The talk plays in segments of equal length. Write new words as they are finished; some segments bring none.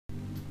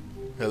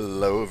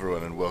Hello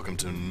everyone and welcome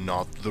to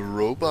Not the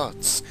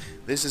Robots.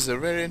 This is a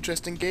very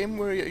interesting game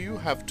where you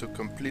have to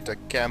complete a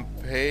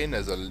campaign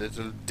as a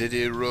little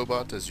Diddy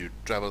robot as you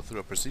travel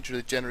through a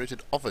procedurally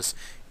generated office,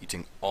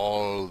 eating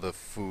all the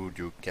food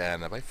you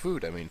can. And by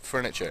food I mean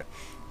furniture.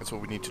 That's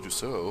what we need to do.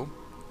 So,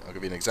 I'll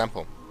give you an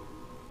example.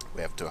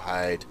 We have to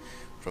hide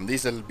from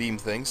these little beam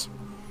things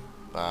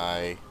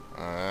by...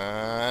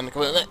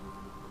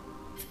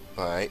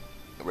 by...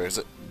 where is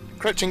it?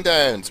 Crouching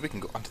down, so we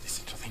can go onto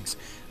these little things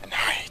and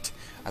hide.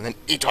 And then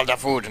eat all the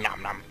food,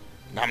 nom nom.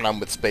 Nom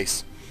nom with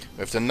space. We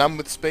have to num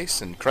with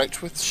space and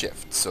crouch with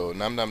shift. So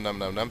num num num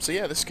num num. So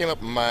yeah, this came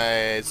up on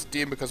my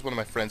Steam because one of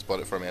my friends bought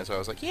it for me, and so I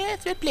was like, yeah,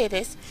 let's play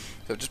this.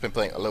 So I've just been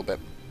playing it a little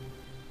bit.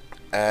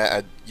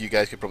 You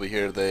guys could probably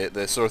hear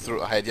the sore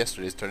throat I had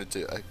yesterday has turned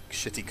into a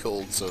shitty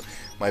cold, so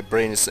my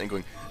brain is sitting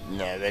going,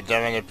 no, we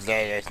don't want to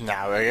play this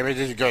now, we're going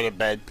to just go to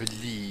bed,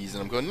 please.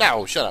 And I'm going,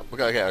 no, shut up, we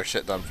gotta get our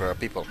shit done for our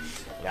people.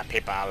 The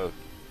people.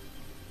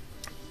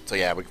 So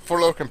yeah,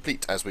 4 lower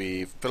complete as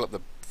we fill up the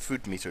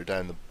food meter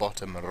down the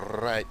bottom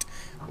right.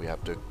 We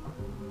have to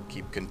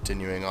keep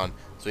continuing on.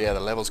 So yeah, the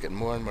levels get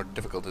more and more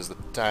difficult as the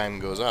time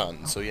goes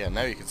on. So yeah,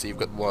 now you can see you've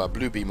got a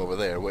blue beam over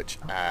there which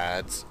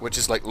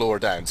is like lower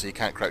down, so you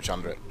can't crouch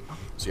under it.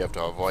 So you have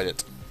to avoid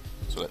it.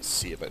 So let's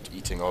see about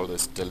eating all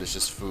this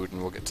delicious food,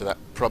 and we'll get to that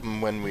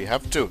problem when we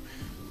have to.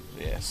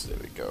 Yes, there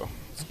we go.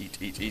 Let's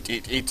eat, eat, eat,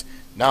 eat, eat.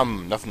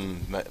 Nom.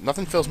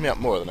 Nothing fills me up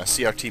more than a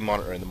CRT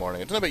monitor in the morning.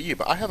 I don't know about you,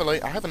 but I have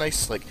a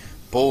nice like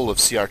bowl of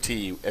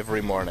CRT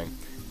every morning.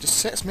 Just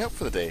sets me up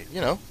for the day, you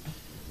know.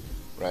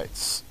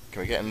 Right.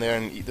 Can we get in there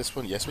and eat this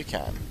one? Yes, we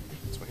can.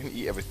 So we can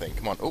eat everything.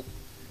 Come on. Oh.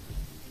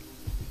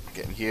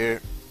 Get in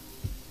here.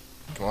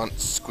 Come on.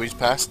 Squeeze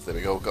past. There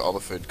we go. Got all the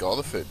food. Got all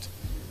the food.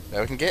 Now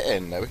we can get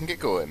in. Now we can get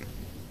going.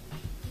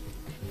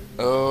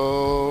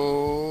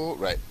 Oh,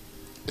 right.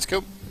 It's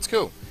cool. It's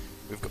cool.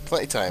 We've got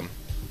plenty of time.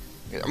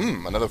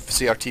 Another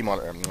CRT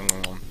monitor.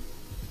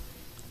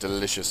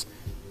 Delicious.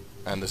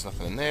 And there's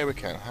nothing in there we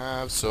can't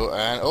have. So,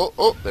 and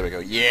oh, there we go.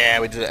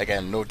 Yeah, we did it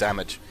again. No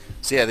damage.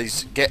 So yeah,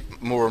 these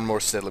get more and more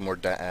steadily more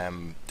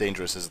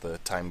dangerous as the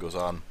time goes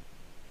on.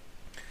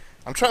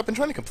 I've been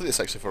trying to complete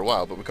this actually for a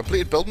while, but we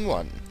completed building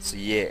 1. So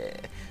yeah,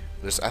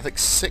 there's I think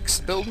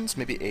 6 buildings,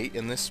 maybe 8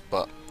 in this,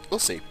 but we'll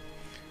see.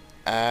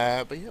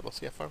 But yeah, we'll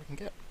see how far we can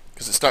get.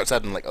 Because it starts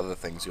adding like other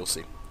things. You'll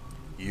see.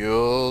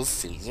 You'll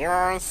see.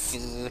 You'll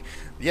see.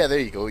 Yeah, there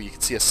you go. You can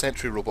see a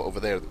sentry robot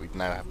over there that we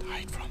now have to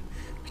hide from.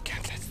 We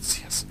can't let it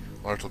see us,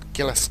 or it'll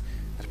kill us.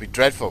 That'd be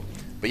dreadful.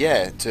 But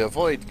yeah, to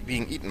avoid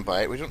being eaten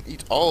by it, we don't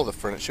eat all the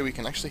furniture. We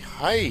can actually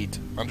hide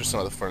under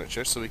some of the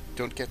furniture so we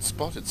don't get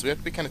spotted. So we have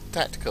to be kind of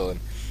tactical and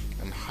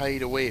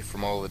hide away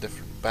from all the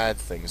different bad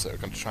things that are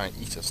going to try and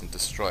eat us and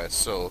destroy us.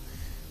 So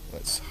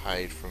let's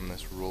hide from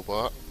this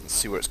robot and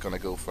see where it's going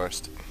to go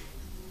first.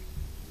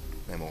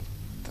 Then we'll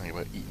think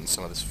about eating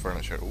some of this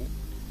furniture. Oh.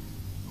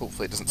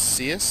 Hopefully it doesn't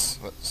see us.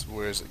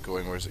 Where is it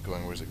going? Where is it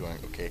going? Where is it going?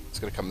 Okay, it's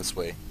going to come this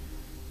way,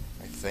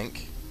 I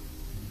think.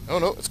 Oh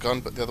no, it's gone,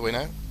 but the other way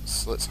now.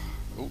 So let's...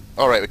 Oh,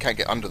 alright, we can't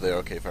get under there.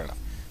 Okay, fair enough.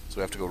 So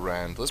we have to go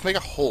round. Let's make a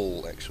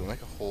hole, actually.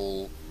 Make a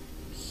hole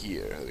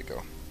here. There we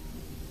go.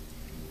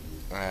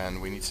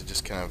 And we need to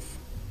just kind of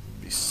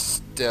be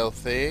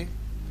stealthy.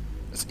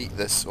 Let's eat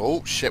this.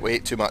 Oh shit, we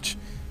ate too much.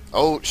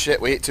 Oh shit,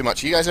 we ate too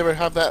much. You guys ever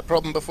have that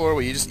problem before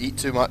where you just eat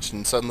too much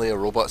and suddenly a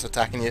robot's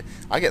attacking you?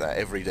 I get that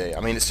every day. I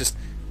mean, it's just...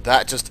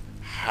 that just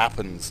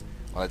happens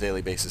on a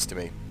daily basis to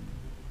me.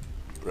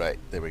 Right,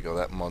 there we go.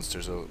 That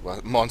monster's a... well,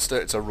 monster,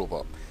 it's a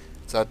robot.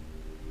 It's a...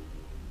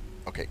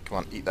 okay, come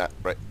on, eat that.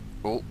 Right.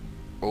 Oh,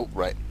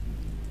 right.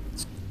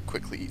 Let's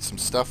quickly eat some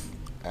stuff.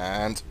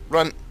 And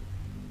run!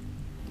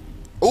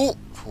 Oh,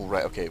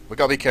 right, okay. We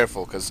gotta be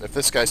careful, because if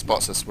this guy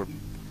spots us, we're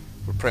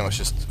pretty much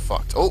just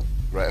fucked. Oh,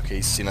 right, okay,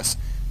 he's seen us.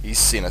 He's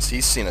seen us.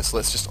 He's seen us.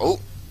 Let's just... oh,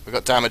 we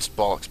got damaged.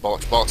 Bollocks,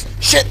 bollocks, bollocks.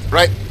 Shit!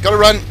 Right, gotta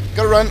run!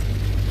 Gotta run!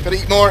 Gotta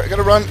eat more,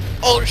 gotta run.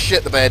 Oh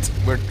shit, the bed.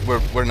 We're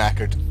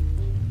knackered.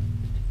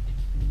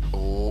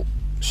 Oh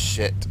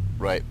shit.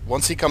 Right.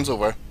 Once he comes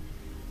over,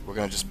 we're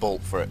gonna just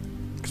bolt for it.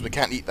 Because we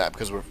can't eat that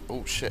because we're...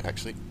 oh shit,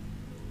 actually.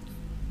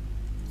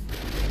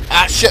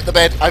 Ah shit, the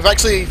bed. I've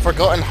actually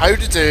forgotten how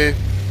to do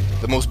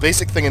the most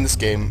basic thing in this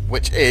game,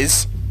 which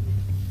is...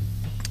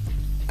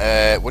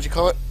 what do you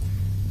call it?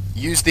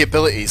 Use the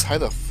abilities. How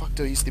the fuck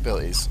do I use the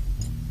abilities?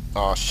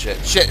 Oh shit.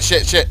 Shit,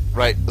 shit, shit.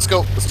 Right, let's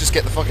go. Let's just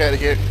get the fuck out of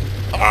here.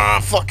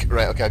 Ah, fuck!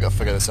 Right, okay, I gotta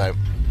figure this out.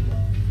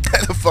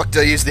 How the fuck do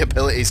I use the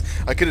abilities?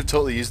 I could have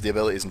totally used the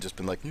abilities and just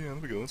been like, yeah, there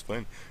we go, it's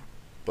fine.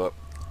 But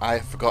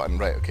I've forgotten.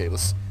 Right, okay,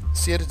 let's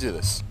see how to do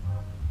this.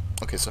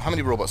 Okay, so how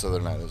many robots are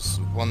there now? There's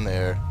one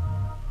there.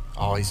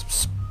 Oh,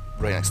 he's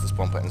right next to the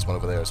spawn point, and there's one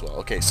over there as well.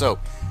 Okay, so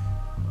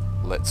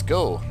let's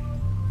go.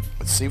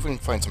 Let's see if we can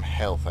find some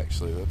health,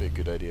 actually. That'd be a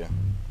good idea.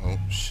 Oh,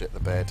 shit, the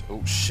bed.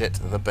 Oh, shit,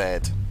 the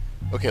bed.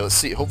 Okay, let's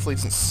see. Hopefully he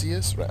doesn't see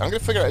us. Right, I'm gonna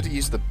figure out how to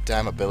use the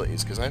damn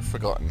abilities, because I've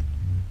forgotten.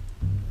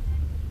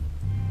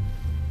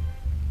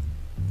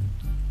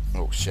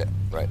 Oh shit,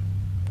 right.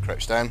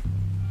 Crouch down.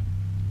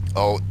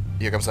 Oh,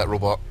 here comes that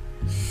robot.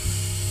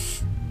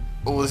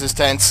 Oh, this is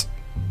tense.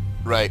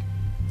 Right.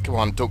 Come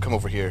on, don't come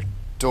over here.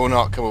 Do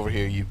not come over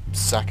here, you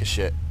sack of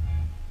shit.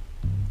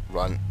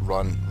 Run,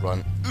 run,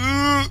 run.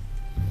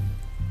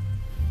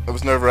 That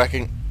was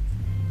nerve-wracking.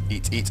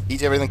 Eat, eat,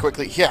 eat everything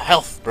quickly. Yeah,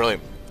 health!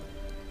 Brilliant.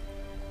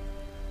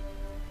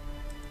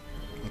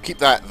 Keep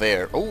that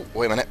there. Oh,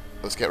 wait a minute.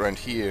 Let's get around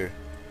here.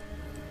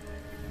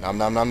 Nom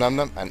nom nom nom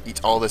nom. And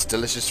eat all this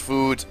delicious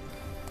food.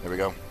 There we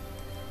go.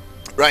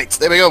 Right,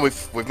 there we go.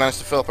 We've managed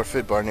to fill up our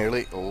food bar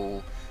nearly.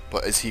 Oh,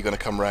 but is he going to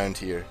come round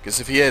here? Because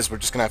if he is, we're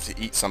just going to have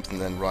to eat something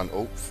and then run.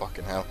 Oh,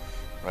 fucking hell.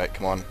 Right,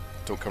 come on.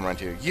 Don't come around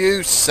here.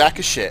 You sack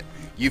of shit.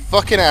 You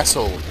fucking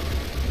asshole.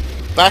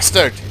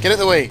 Bastard. Get out of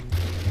the way.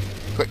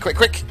 Quick, quick,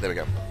 quick. There we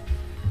go.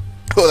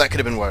 Oh, that could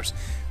have been worse.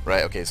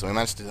 Right, okay, so we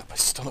managed to do that, but I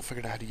still not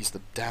figured out how to use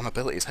the damn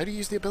abilities. How do you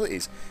use the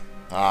abilities?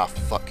 Ah,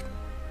 fuck. Do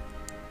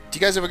you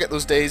guys ever get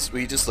those days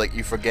where you just, like,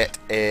 you forget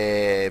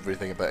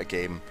everything about a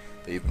game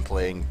that you've been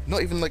playing?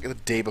 Not even, like, the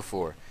day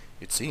before.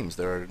 It seems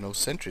there are no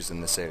sentries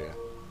in this area.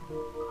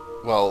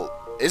 Well,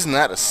 isn't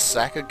that a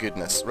sack of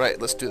goodness? Right,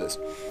 let's do this.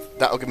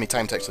 That'll give me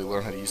time to actually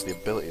learn how to use the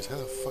abilities. How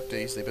the fuck do I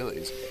use the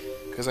abilities?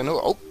 Because I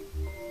know... Oh!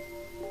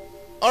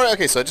 Alright,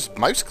 okay, so I just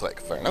mouse click.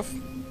 Fair enough.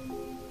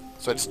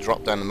 So I just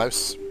drop down the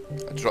mouse.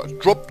 I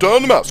drop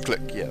down the mouse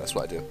click. Yeah, that's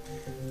what I do.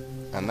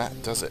 And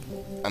that does it.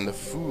 And the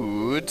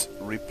food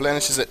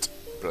replenishes it.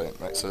 Brilliant.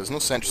 Right, so there's no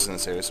sentries in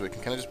this area, so we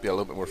can kind of just be a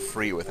little bit more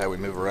free with how we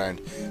move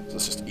around. So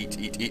let's just eat,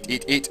 eat, eat,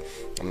 eat, eat.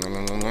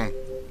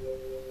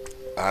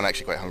 I'm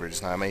actually quite hungry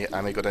just now. I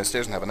may go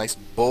downstairs and have a nice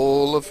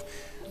bowl of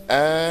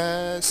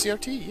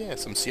CRT. Yeah,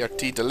 some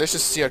CRT,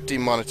 delicious CRT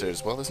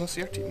monitors. Well, there's no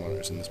CRT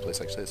monitors in this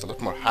place actually. It's a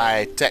lot more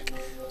high tech.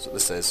 That's what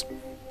this says.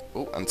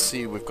 Oh, and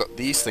see, we've got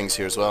these things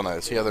here as well now.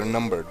 See how they're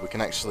numbered? We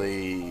can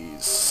actually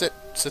sit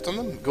on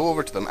them, go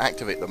over to them,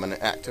 activate them, and it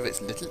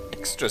activates little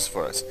extras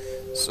for us.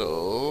 So,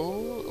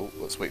 oh,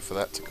 let's wait for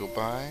that to go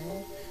by.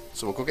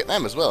 So we'll go get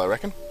them as well, I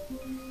reckon.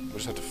 We'll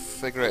just have to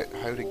figure out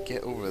how to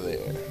get over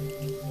there.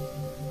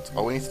 That's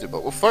all we need to do.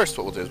 But well, first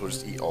what we'll do is we'll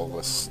just eat all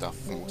this stuff.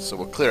 So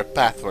we'll clear a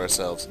path for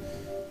ourselves.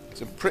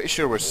 So I'm pretty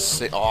sure we're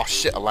safe. Oh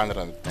shit, I landed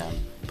on a damn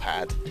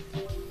pad.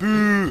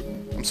 Boo!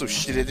 I'm so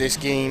shit at this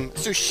game.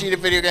 So shit at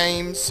video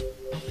games.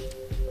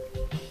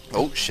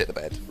 Oh shit, the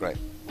bed. Right.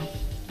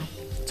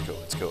 Let's go,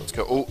 let's go, let's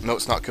go. Oh, no,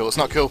 it's not cool, it's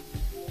not cool.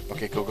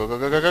 Okay, go, go, go,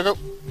 go, go, go, go.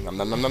 Nom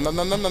nom nom nom nom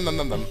nom nom nom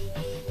nom nom.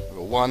 We'll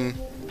go 1.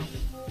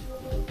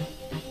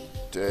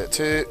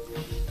 2.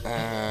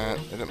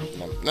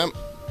 Nom nom.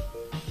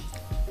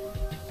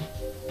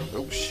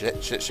 Oh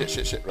shit, shit, shit,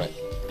 shit, shit, right.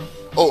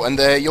 Oh, and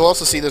you'll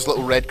also see there's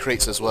little red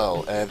crates as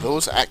well.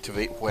 Those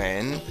activate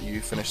when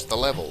you finish the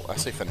level. I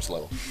say finish the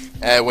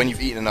level. When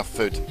you've eaten enough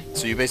food.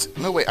 So you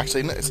basically... No, wait,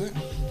 actually, is it?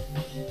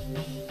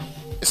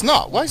 It's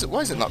not. Why is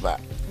it not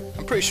that?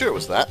 I'm pretty sure it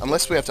was that,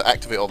 unless we have to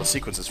activate all the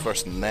sequences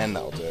first and then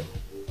that'll do it.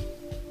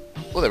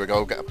 Oh, there we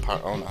go. Get a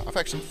part... Oh, no. I've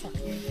actually... Fuck.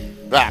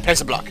 Ah,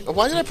 place a block. Oh,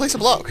 why did I place a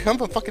block?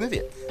 I'm a fucking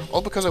idiot.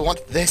 All because I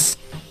want this.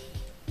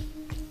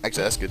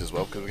 Actually, that's good as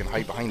well, because we can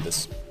hide behind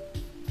this.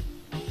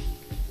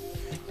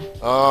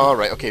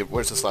 Alright, okay,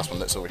 where's this last one?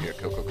 That's over here.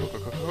 Go, go, go, go,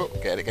 go, go,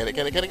 go. Get it, get it,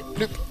 get it, get it.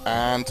 Bloop.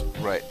 And,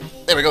 right.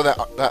 There we go,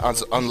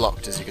 that's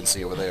unlocked, as you can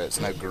see over there.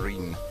 It's now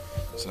green.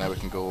 So now we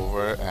can go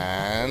over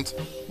and...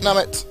 Numb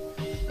it!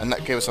 And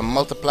that gave us a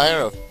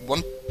multiplier of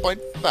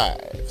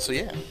 1.5. So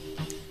yeah.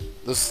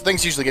 Those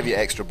things usually give you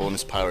extra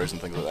bonus powers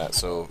and things like that,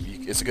 so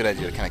it's a good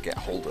idea to kind of get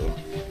hold of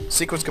them.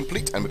 Sequence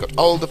complete, and we got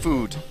all the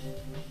food.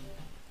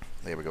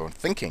 There we go. I'm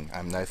thinking.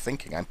 I'm now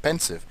thinking. I'm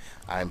pensive.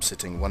 I'm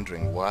sitting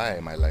wondering why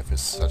my life is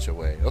such a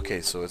way.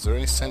 Okay, so is there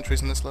any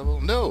sentries in this level?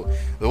 No!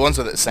 The ones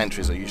with the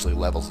sentries are usually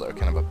levels that are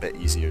kind of a bit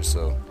easier,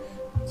 so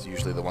it's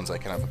usually the ones I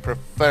kind of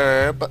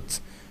prefer,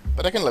 but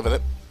I can live with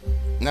it.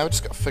 Now I've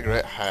just got to figure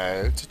out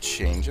how to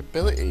change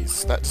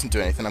abilities. That doesn't do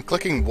anything. I'm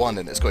clicking 1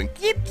 and it's going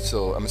yip,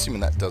 so I'm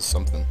assuming that does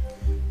something.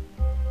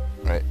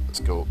 Right, let's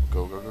go.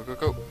 Go, go, go, go,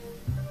 go.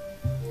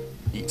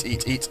 Eat,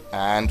 eat, eat.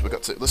 And we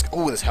got to... Let's go.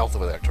 Oh, there's health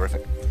over there.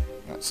 Terrific.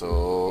 Right,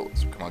 so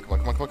come on, come on,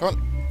 come on, come on, come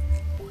on.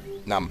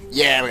 Numb.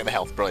 Yeah, we got the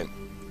health. Brilliant.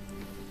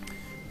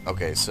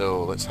 Okay,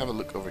 so let's have a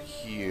look over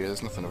here.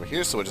 There's nothing over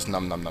here, so we'll just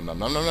num num num num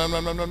num num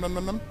num num num num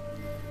num num.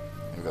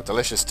 We've got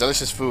delicious,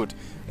 delicious food.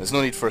 There's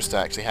no need for us to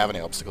actually have any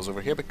obstacles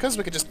over here because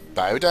we could just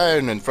bow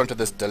down in front of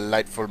this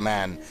delightful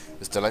man.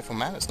 This delightful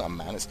man? It's not a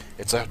man.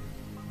 It's a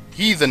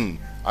heathen,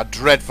 a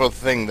dreadful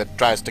thing that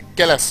tries to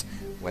kill us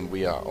when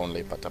we are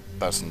only but a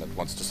person that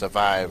wants to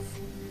survive.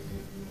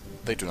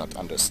 They do not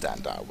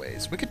understand our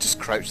ways. We could just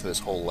crouch this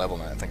whole level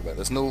now and think about it.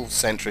 There's no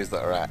sentries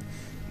that are at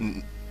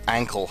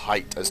ankle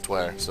height, as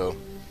 'twere, so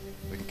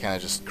we can kind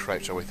of just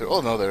crouch our way through.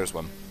 Oh no, there is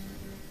one.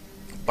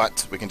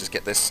 But we can just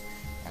get this,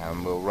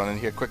 and we'll run in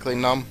here quickly,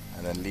 numb,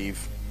 and then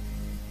leave.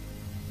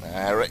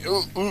 Right.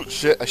 Oh,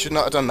 shit, I should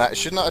not have done that. I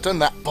should not have done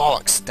that.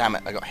 Bollocks! Damn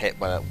it, I got hit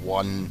by that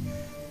one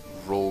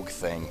rogue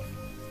thing.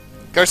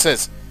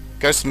 Curses!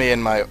 Curse me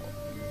in my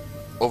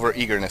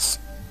over-eagerness.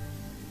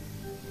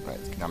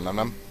 Right, num num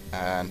num.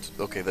 And,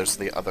 okay, there's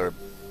the other...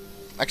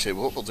 Actually,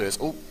 what we'll do is...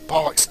 Oh,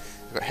 bollocks!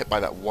 I got hit by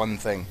that one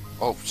thing.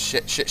 Oh,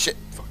 shit, shit, shit.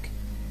 Fuck.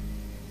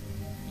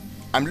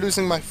 I'm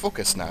losing my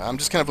focus now. I'm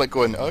just kind of like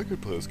going, I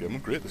could play this game. I'm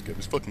great. This game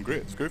is fucking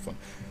great. It's great fun.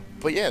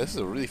 But yeah, this is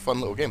a really fun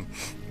little game.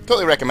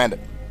 Totally recommend it.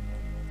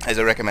 As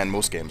I recommend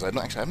most games. I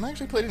haven't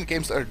actually played any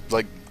games that are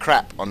like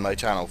crap on my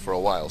channel for a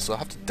while, so I'll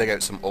have to dig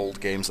out some old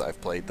games that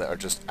I've played that are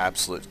just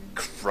absolute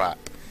crap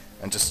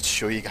and just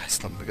show you guys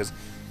them, because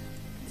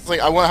it's like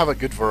I want to have a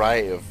good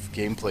variety of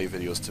gameplay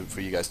videos for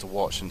you guys to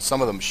watch, and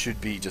some of them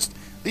should be just,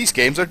 these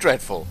games are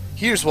dreadful.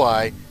 Here's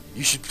why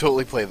you should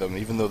totally play them,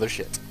 even though they're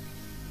shit.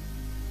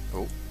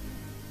 Oh.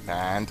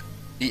 And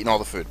eating all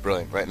the food.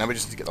 Brilliant. Right, now we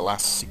just need to get the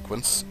last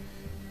sequence,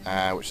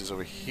 which is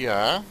over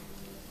here.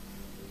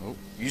 Oh,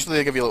 usually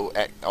they give you little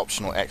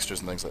optional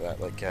extras and things like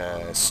that,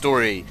 like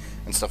story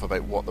and stuff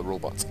about what the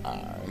robots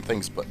are and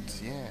things, but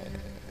yeah.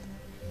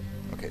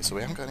 Okay, so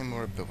we haven't got any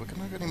more, we're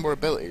not got any more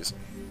abilities.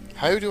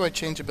 How do I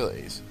change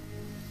abilities?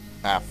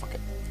 Ah, fuck it.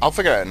 I'll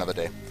figure it out another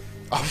day.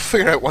 I'll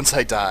figure it out once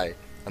I die,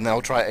 and then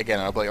I'll try it again,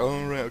 and I'll be like,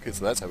 oh, right, okay,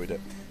 so that's how we do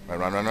it. Run,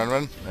 run, run, run,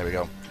 run. There we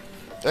go.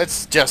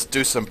 Let's just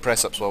do some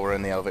press-ups while we're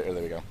in the elevator.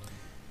 There we go.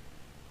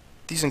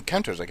 These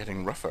encounters are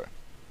getting rougher.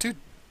 Too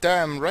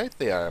damn right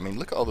they are. I mean,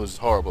 look at all those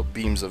horrible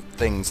beams of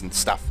things and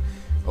stuff.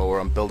 Oh, we're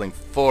on building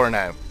 4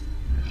 now.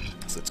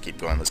 So let's keep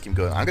going. Let's keep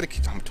going. I'm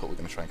totally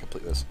gonna try and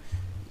complete this.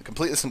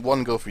 Complete this in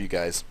one go for you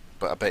guys,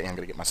 but I bet you I'm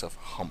gonna get myself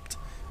humped.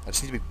 I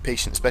just need to be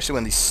patient, especially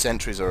when these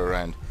sentries are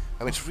around.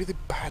 I mean, it's really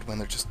bad when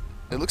they're just...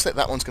 It looks like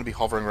that one's gonna be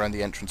hovering around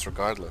the entrance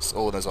regardless.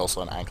 Oh, there's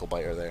also an ankle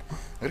biter there. I'm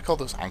gonna call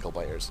those ankle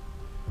biters.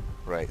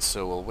 Right,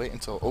 so we'll wait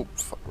until... Oh,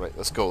 fuck, right,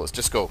 let's go. Let's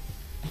just go.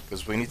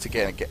 Because we need to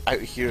get out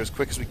of here as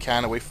quick as we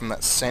can, away from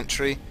that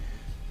sentry.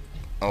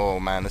 Oh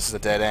man, this is a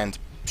dead end.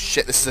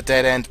 Shit, this is a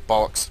dead end.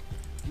 Bollocks.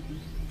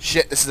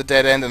 Shit, this is a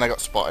dead end and I got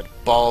spotted.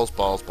 Balls,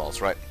 balls, balls.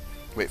 Right.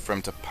 Wait for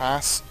him to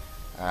pass.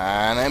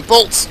 And then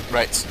bolts!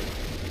 Right.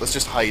 Let's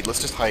just hide.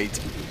 Let's just hide.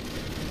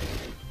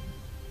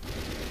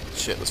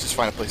 Shit, let's just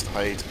find a place to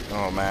hide.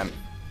 Oh man.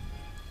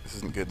 This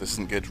isn't good. This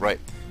isn't good. Right.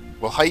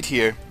 We'll hide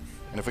here.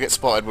 And if we get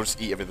spotted, we'll just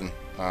eat everything.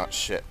 Ah,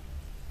 shit.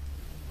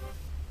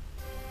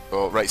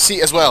 Oh, right.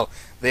 See, as well,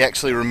 they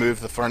actually remove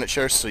the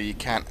furniture, so you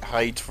can't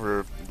hide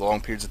for long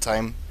periods of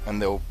time,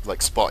 and they'll,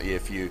 like, spot you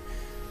if you...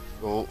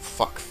 Oh,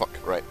 fuck, fuck,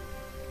 right.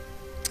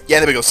 Yeah,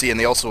 there we go, see, and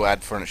they also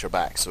add furniture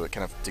back, so it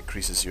kind of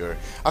decreases your...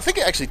 I think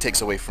it actually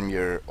takes away from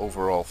your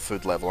overall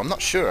food level. I'm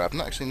not sure, I've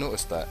not actually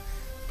noticed that,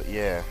 but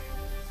yeah.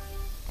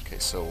 Okay,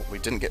 so we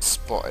didn't get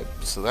spotted,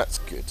 so that's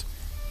good.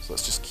 So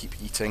let's just keep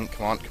eating.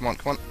 Come on, come on,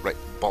 come on. Right,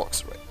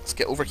 box, right. Let's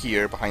get over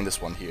here, behind this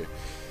one here.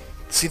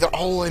 See, they're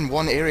all in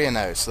one area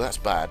now, so that's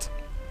bad.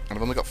 And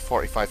I've only got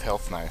 45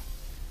 health now.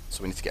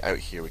 So we need to get out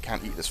here. We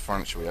can't eat this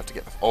furniture. We have to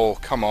get... Oh,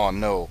 come on,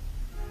 no.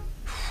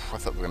 I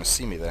thought they were going to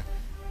see me there.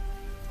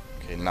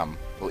 Okay, numb.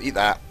 We'll eat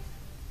that.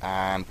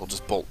 And we'll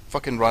just bolt.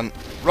 Fucking run.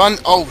 Run!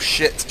 Oh,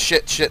 shit,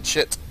 shit, shit,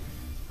 shit.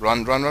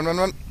 Run, run, run, run,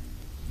 run.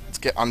 Let's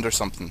get under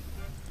something.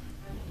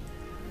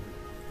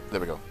 There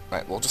we go.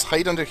 Right, we'll just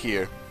hide under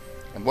here.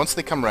 And once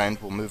they come round,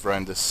 we'll move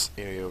around this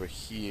area over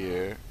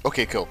here.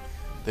 Okay, cool.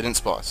 They didn't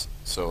spot us,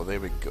 so there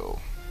we go.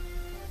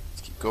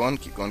 Let's keep going,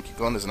 keep going, keep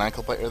going. There's an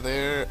ankle biter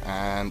there,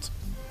 and...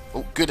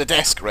 Oh, good, a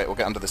desk! Right, we'll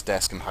get under this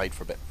desk and hide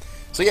for a bit.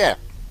 So yeah,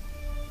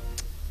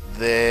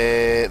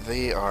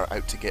 they are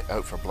out to get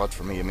out for blood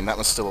for me. I mean, that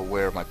one's still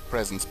aware of my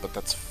presence, but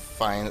that's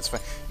fine, that's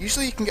fine.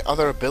 Usually you can get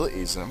other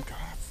abilities, and I'm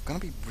gonna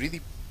be really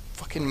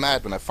fucking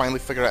mad when I finally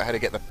figure out how to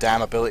get the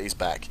damn abilities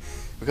back.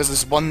 Because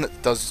there's one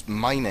that does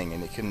mining,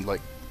 and it can,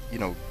 like, you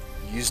know,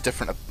 use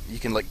different... You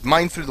can, like,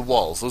 mine through the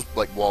walls. Those,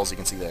 like, walls you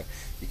can see there.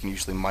 You can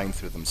usually mine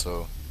through them,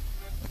 so...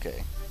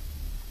 Okay.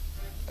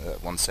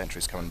 One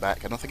sentry's coming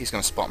back. I don't think he's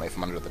going to spot me if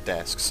I'm under the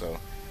desk, so...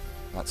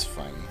 That's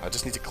fine. I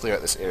just need to clear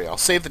out this area. I'll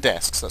save the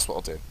desks, that's what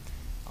I'll do.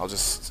 I'll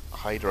just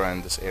hide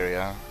around this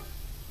area,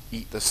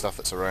 eat the stuff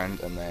that's around,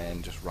 and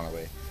then just run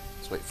away.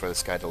 Let's wait for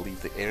this guy to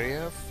leave the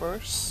area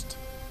first.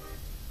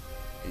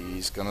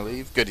 He's gonna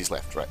leave. Good, he's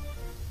left, right.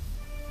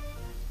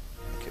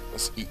 Okay,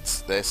 let's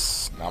eat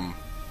this. Numb.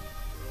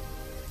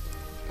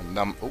 And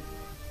numb. Oh,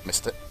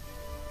 missed it.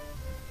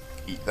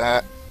 Eat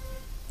that.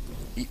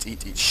 Eat,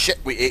 eat, eat. Shit,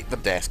 we ate the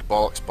desk.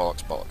 Bollocks,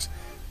 bollocks, bollocks.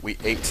 We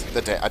ate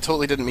the desk. I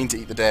totally didn't mean to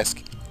eat the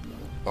desk.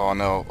 Oh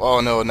no.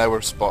 Oh no, now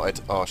we're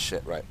spotted. Oh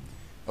shit, right.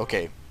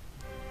 Okay.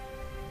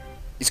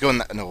 He's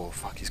going... No,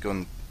 fuck, he's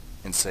going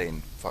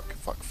insane. Fuck,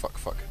 fuck, fuck,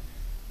 fuck.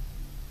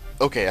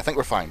 Okay, I think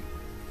we're fine.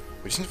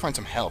 We just need to find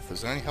some health.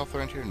 Is there any health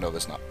around here? No,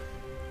 there's not.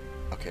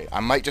 Okay, I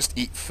might just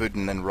eat food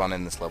and then run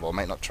in this level. I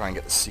might not try and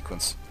get the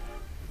sequence.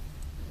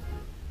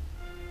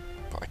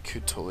 But I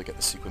could totally get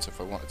the sequence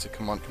if I wanted to.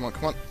 Come on, come on,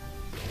 come on.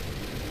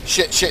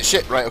 Shit, shit,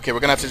 shit. Right, okay,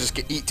 we're gonna have to just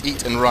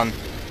eat, and run.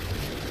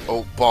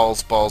 Oh,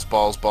 balls, balls,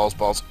 balls, balls,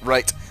 balls.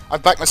 Right,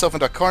 I've backed myself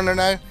into a corner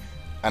now,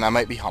 and I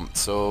might be humped.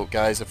 So,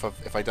 guys,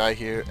 if I die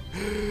here,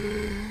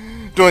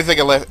 don't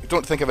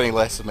think of any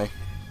less of me.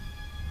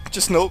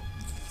 Just know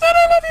that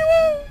I love you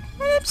all.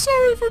 And I'm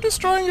sorry for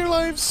destroying your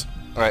lives.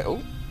 All right.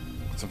 Oh,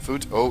 some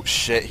food. Oh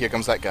shit! Here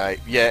comes that guy.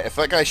 Yeah, if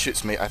that guy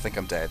shoots me, I think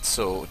I'm dead.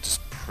 So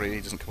just pray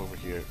he doesn't come over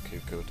here. Okay,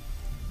 good.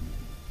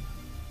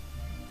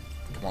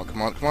 Come on,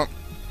 come on, come on.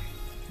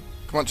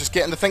 Come on, just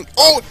get in the thing.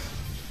 Oh!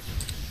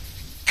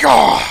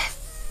 God!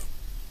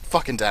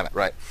 Fucking damn it,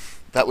 right.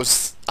 That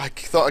was... I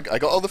thought I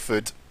got all the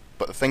food,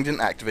 but the thing didn't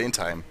activate in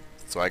time,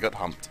 so I got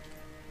humped.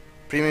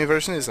 Premium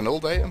version is an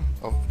old item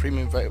of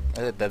premium...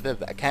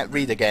 I can't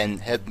read again,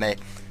 help me.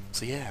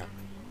 So yeah.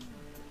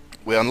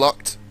 We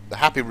unlocked the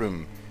Happy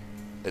Room.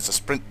 It's a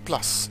Sprint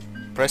Plus.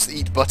 Press the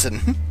eat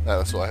button.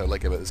 That's what I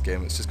like about this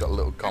game. It's just got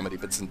little comedy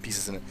bits and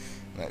pieces in it.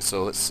 Right,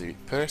 so let's see.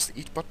 Press the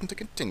eat button to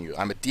continue.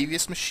 I'm a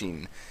devious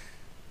machine.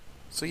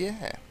 So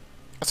yeah.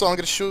 That's all I'm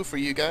going to show for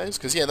you guys,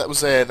 because yeah, that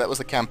was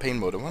the campaign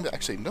mode. I wonder,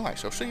 actually, no, I'll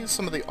show you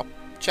some of the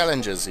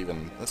challenges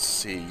even. Let's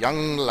see,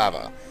 Young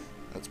Lava.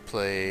 Let's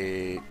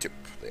play...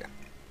 there.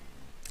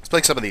 Let's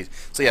play some of these.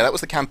 So yeah, that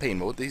was the campaign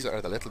mode. These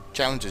are the little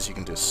challenges you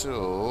can do.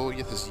 So,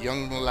 yeah, this is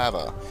Young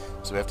Lava.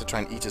 So we have to try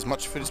and eat as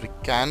much food as we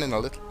can in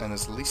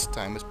as least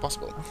time as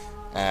possible.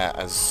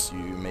 As you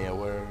may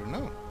aware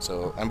know.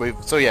 So, and we've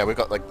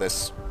got like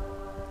this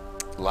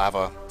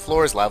lava,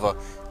 floor is lava,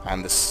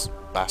 and this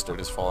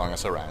bastard is following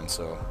us around,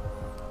 so...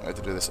 I have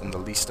to do this in the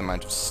least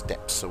amount of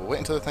steps. So we'll wait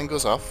until the thing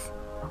goes off,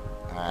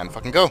 and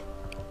fucking go.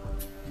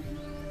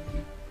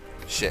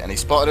 Shit, and he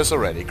spotted us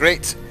already.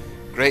 Great.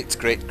 Great,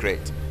 great,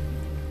 great.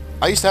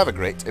 I used to have a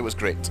grate. It was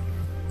great.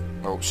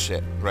 Oh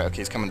shit. Right, okay,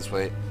 he's coming this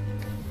way.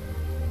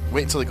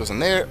 Wait until he goes in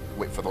there,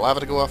 wait for the lava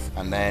to go off,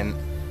 and then...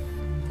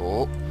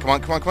 Oh, come on,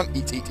 come on, come on.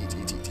 Eat, eat, eat,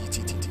 eat, eat, eat,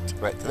 eat, eat, eat.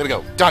 Right, there we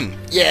go. Done!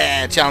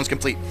 Yeah! Challenge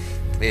complete.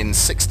 In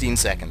 16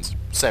 seconds.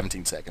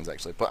 17 seconds,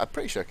 actually. But I'm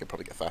pretty sure I could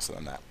probably get faster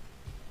than that.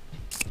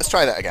 Let's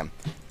try that again.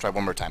 Try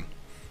one more time,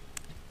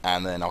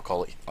 and then I'll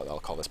call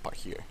this part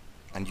here,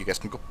 and you guys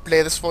can go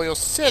play this for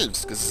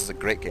yourselves, because this is a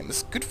great game. This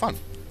is good fun.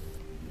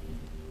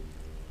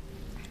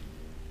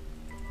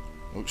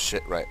 Oh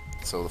shit! Right.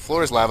 So the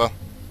floor is lava,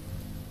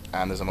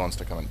 and there's a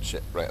monster coming.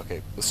 Shit. Right.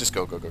 Okay. Let's just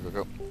go, go, go, go,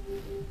 go.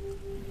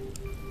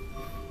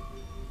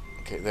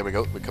 Okay. There we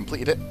go. We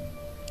completed it.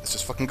 Let's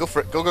just fucking go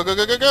for it. Go, go, go,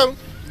 go, go, go.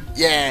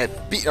 Yeah.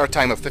 Beat our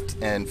time of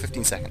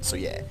 15 seconds. So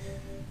yeah.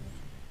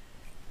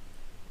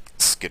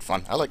 Good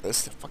fun. I like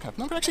this. Fucking, I've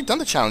never actually done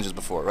the challenges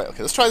before. Right,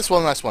 okay, let's try this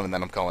one last one, and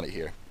then I'm calling it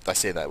here. I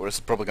say that, where it's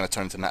probably going to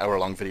turn into an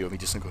hour-long video of me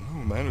just going,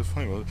 oh man, it's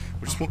fine.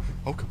 I just want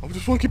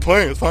to keep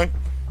playing, it's fine.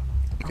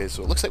 Okay,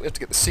 so it looks like we have to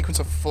get the sequence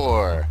of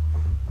 4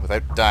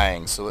 without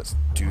dying, so let's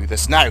do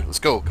this now. Let's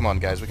go. Come on,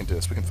 guys, we can do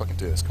this. We can fucking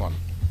do this. Come on.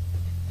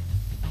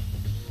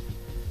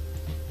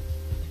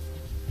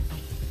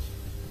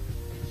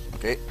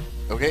 Okay,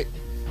 okay.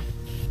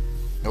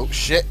 Oh,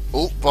 shit.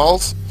 Oh,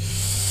 balls.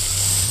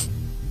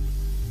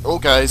 Oh,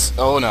 guys.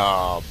 Oh,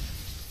 no.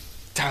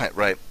 Damn it,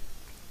 right.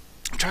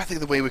 I'm trying to think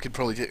of the way we could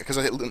probably do it, because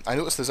I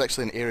noticed there's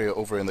actually an area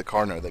over in the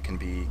corner that can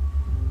be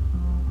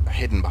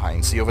hidden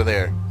behind. See, over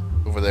there.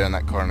 Over there in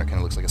that corner kind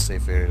of looks like a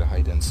safe area to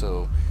hide in,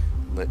 so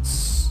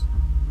let's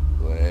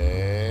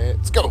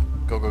go.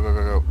 Go, go, go,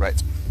 go, go.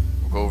 Right.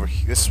 We'll go over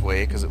this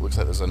way, because it looks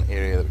like there's an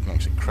area that we can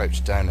actually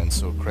crouch down in.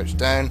 So crouch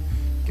down,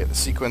 get the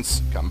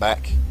sequence, come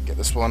back, get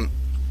this one,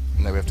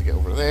 and now we have to get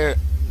over there.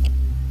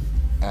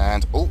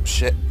 And, oh,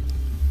 shit.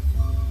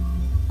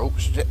 Oh,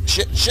 shit,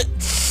 shit, shit.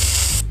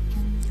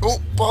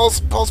 Oh, balls,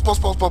 balls, balls,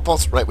 balls, balls,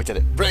 balls. Right, we did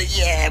it. Right,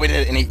 yeah, we did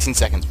it in 18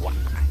 seconds. Wow.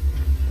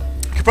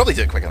 Could probably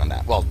do it quicker than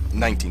that. Well,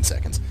 19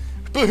 seconds.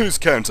 But who's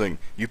counting,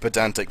 you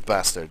pedantic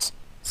bastards?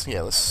 So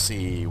yeah, let's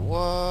see.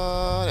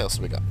 What else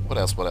have we got? What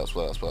else? What else?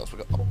 What else? What else? We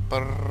got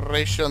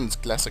operations,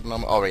 classic,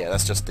 normal. Oh yeah,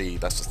 that's just the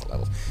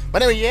levels.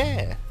 But anyway,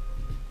 yeah.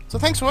 So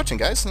thanks for watching,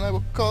 guys, and I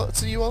will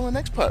see you all in the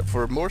next part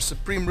for more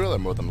Supreme Ruler,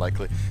 more than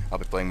likely. I'll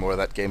be playing more of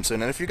that game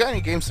soon, and if you've got any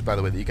games, by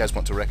the way, that you guys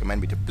want to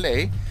recommend me to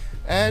play,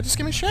 just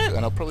give me a shout, and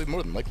I'll probably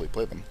more than likely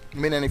play them. I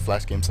mean, any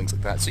Flash games, things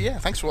like that. So yeah,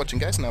 thanks for watching,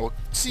 guys, and I will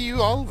see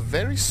you all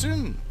very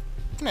soon.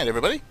 Good night,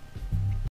 everybody.